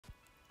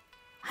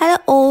Hello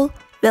all,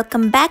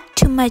 welcome back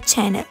to my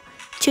channel.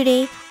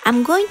 Today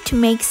I'm going to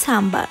make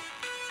sambar.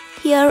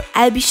 Here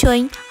I'll be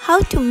showing how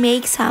to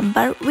make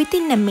sambar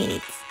within a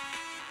minute.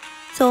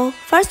 So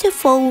first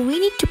of all we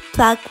need to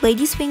pluck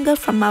lady's finger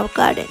from our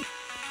garden.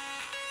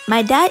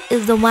 My dad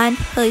is the one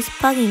who is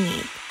plucking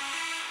it.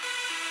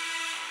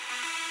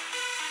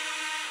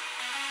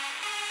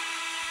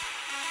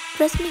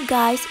 Trust me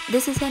guys,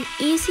 this is an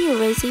easy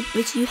recipe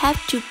which you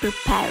have to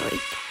prepare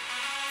it.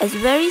 It's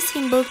very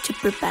simple to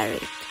prepare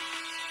it.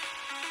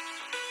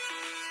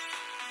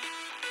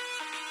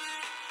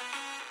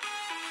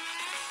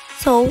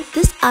 So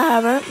these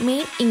are our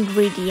main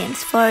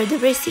ingredients for the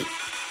recipe.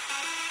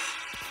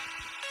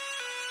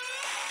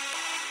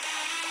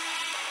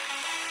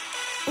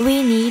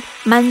 We need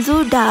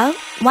manzoor dal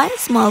 1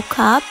 small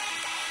cup,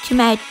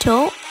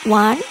 tomato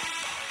 1,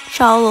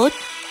 shallot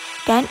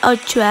 10 or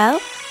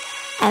 12,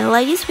 and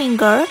lady's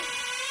finger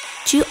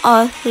 2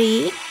 or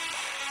 3.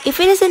 If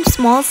it is in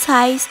small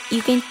size,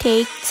 you can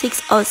take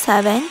 6 or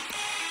 7.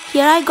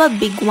 Here I got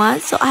big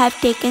ones, so I have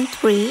taken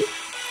 3.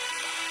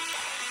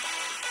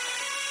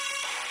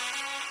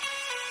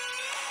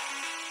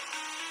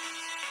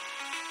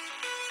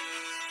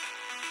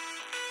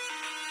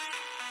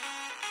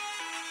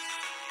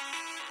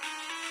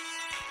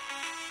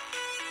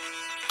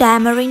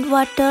 Tamarind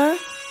water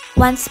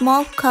 1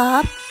 small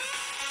cup,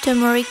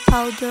 turmeric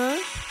powder,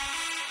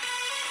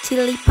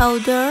 chili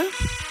powder,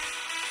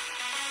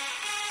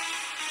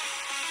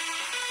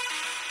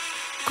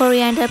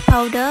 coriander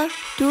powder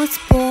 2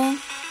 spoons,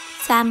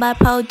 sambar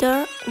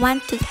powder 1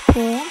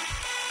 teaspoon,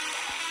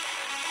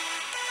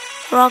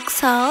 rock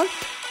salt,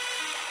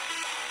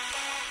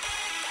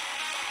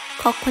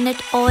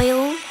 coconut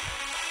oil,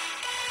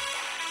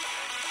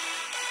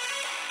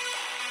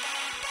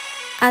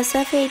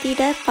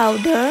 Asafoetida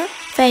Powder,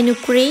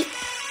 Fenugreek,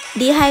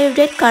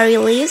 dehydrated curry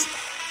leaves,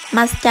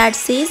 mustard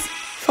seeds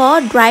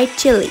for dried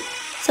chili.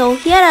 So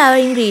here are our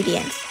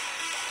ingredients.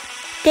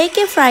 Take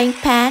a frying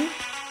pan.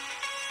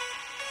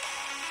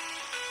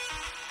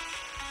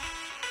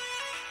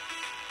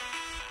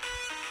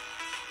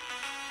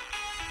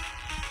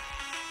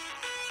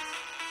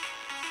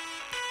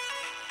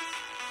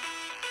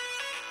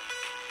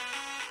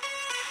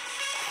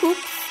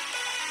 Oops,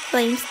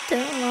 flames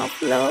turn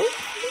off low.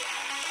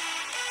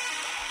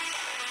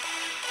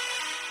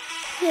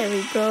 There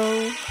we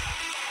go.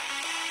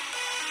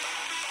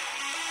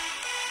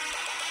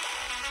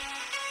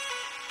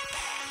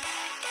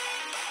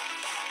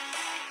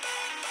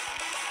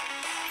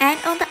 And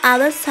on the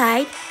other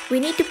side, we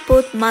need to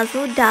put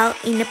manzoor dal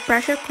in a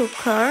pressure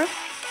cooker.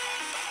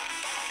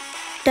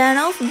 Turn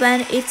off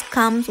when it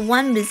comes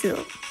 1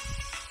 whistle.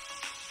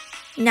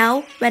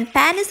 Now, when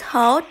pan is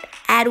hot,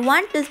 add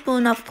 1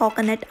 teaspoon of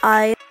coconut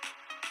oil.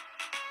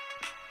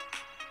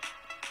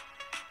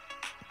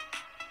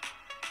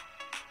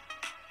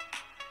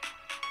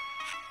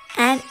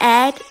 And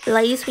add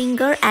lady's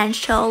finger and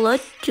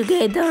shallot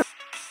together.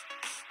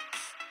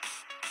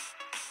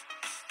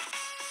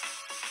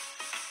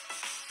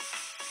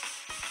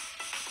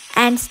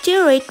 And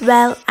stir it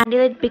well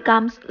until it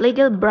becomes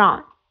little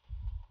brown.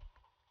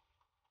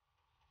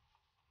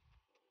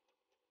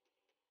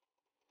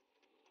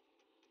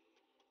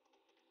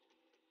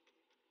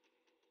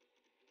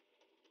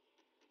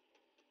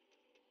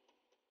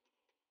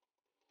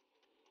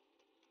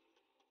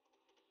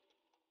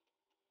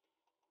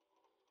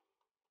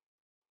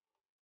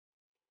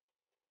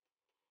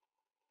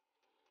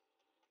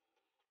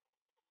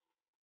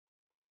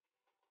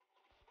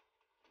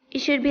 It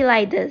should be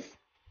like this.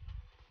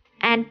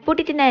 And put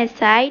it in a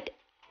side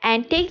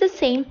and take the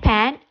same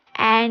pan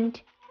and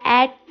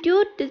add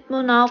 2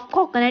 teaspoons of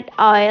coconut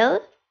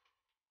oil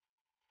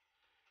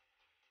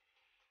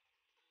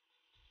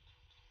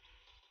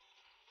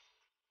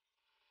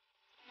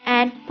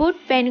and put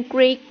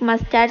fenugreek,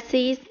 mustard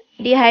seeds,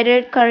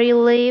 dehydrated curry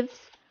leaves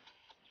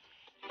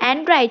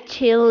and dried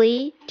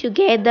chili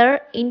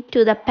together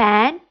into the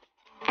pan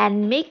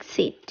and mix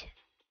it.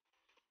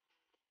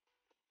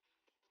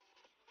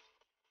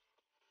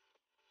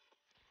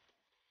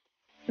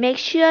 Make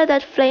sure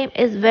that flame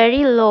is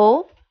very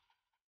low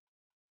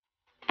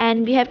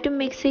and we have to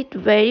mix it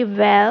very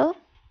well.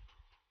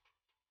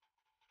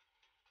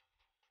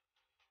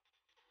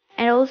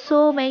 And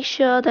also make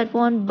sure that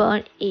won't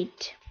burn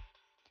it.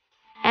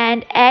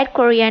 And add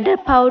coriander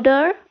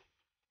powder,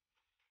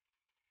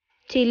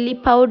 chili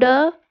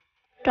powder,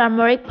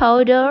 turmeric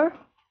powder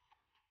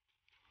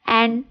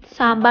and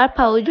sambar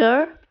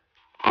powder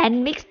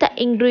and mix the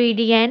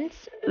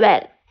ingredients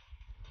well.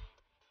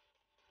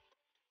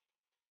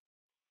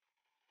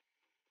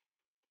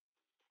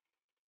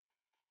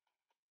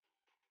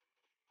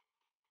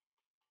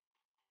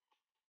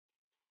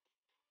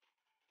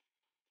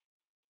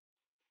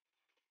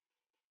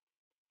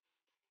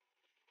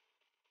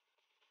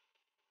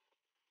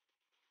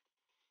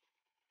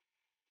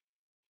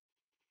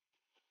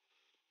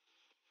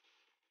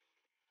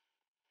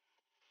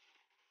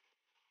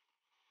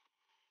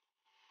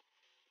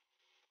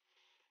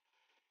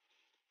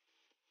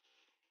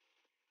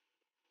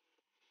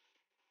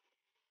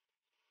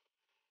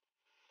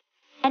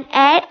 and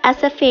add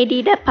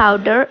Asafoetida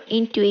powder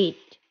into it.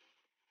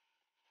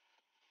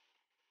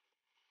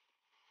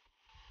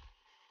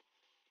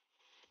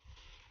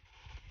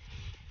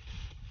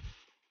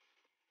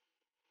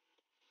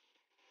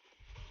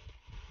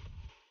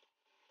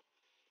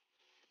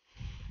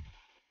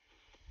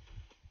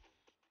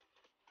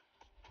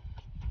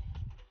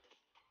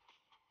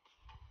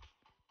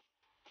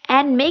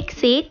 And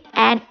mix it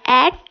and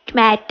add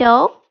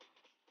tomato.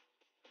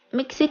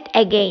 Mix it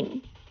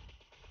again.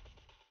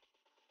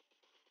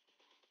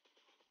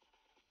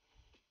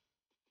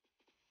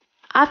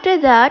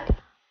 After that,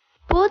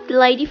 put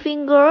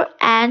ladyfinger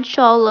and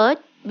shallot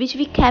which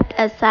we kept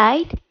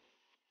aside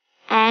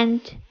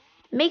and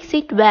mix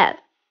it well.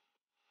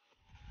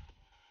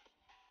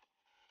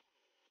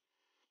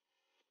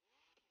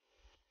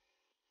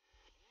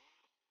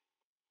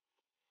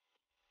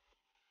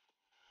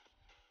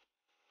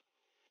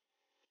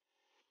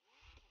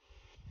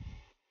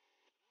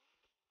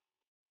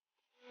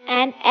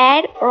 And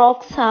add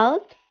rock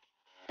salt,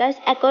 that's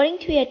according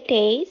to your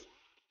taste,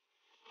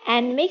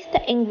 and mix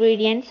the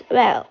ingredients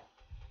well.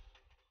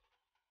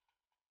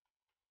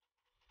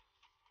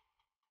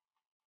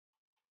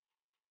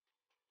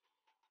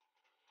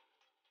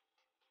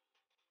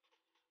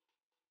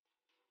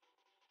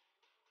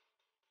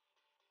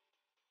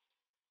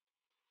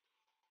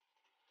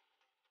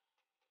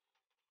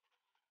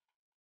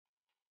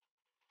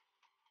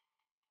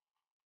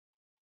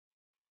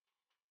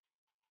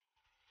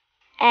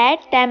 Add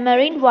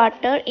tamarind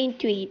water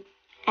into it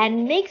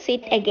and mix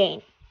it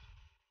again.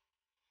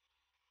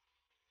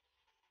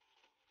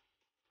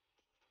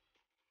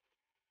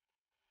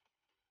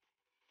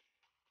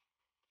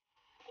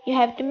 You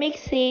have to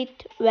mix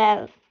it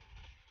well.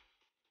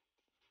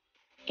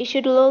 It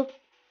should look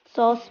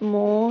so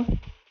smooth.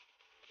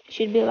 It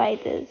should be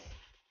like this.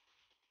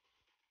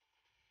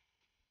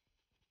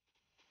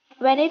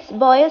 When it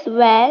boils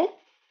well,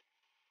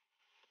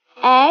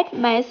 add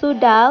masoor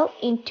dal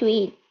into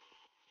it.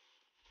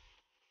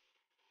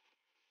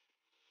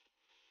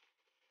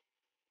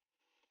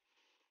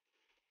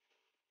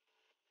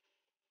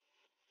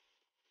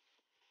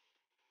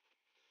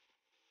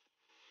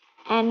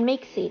 And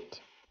mix it.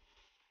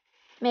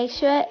 Make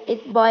sure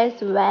it boils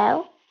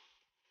well.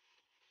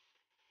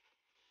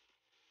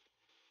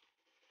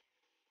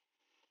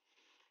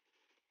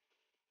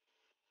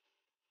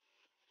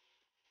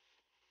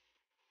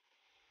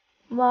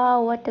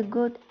 Wow, what a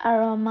good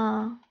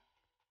aroma.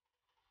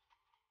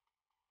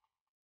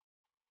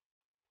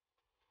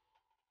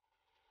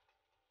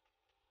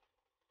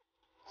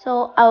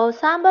 So our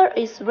sambar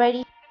is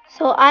ready.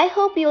 So I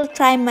hope you'll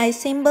try my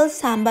simple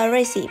sambar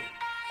recipe.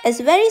 It's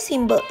very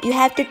simple, you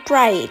have to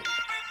try it.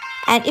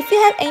 And if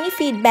you have any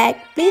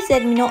feedback, please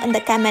let me know in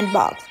the comment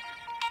box.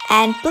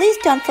 And please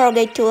don't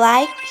forget to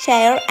like,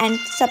 share and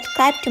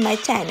subscribe to my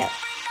channel.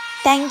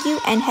 Thank you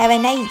and have a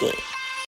nice day.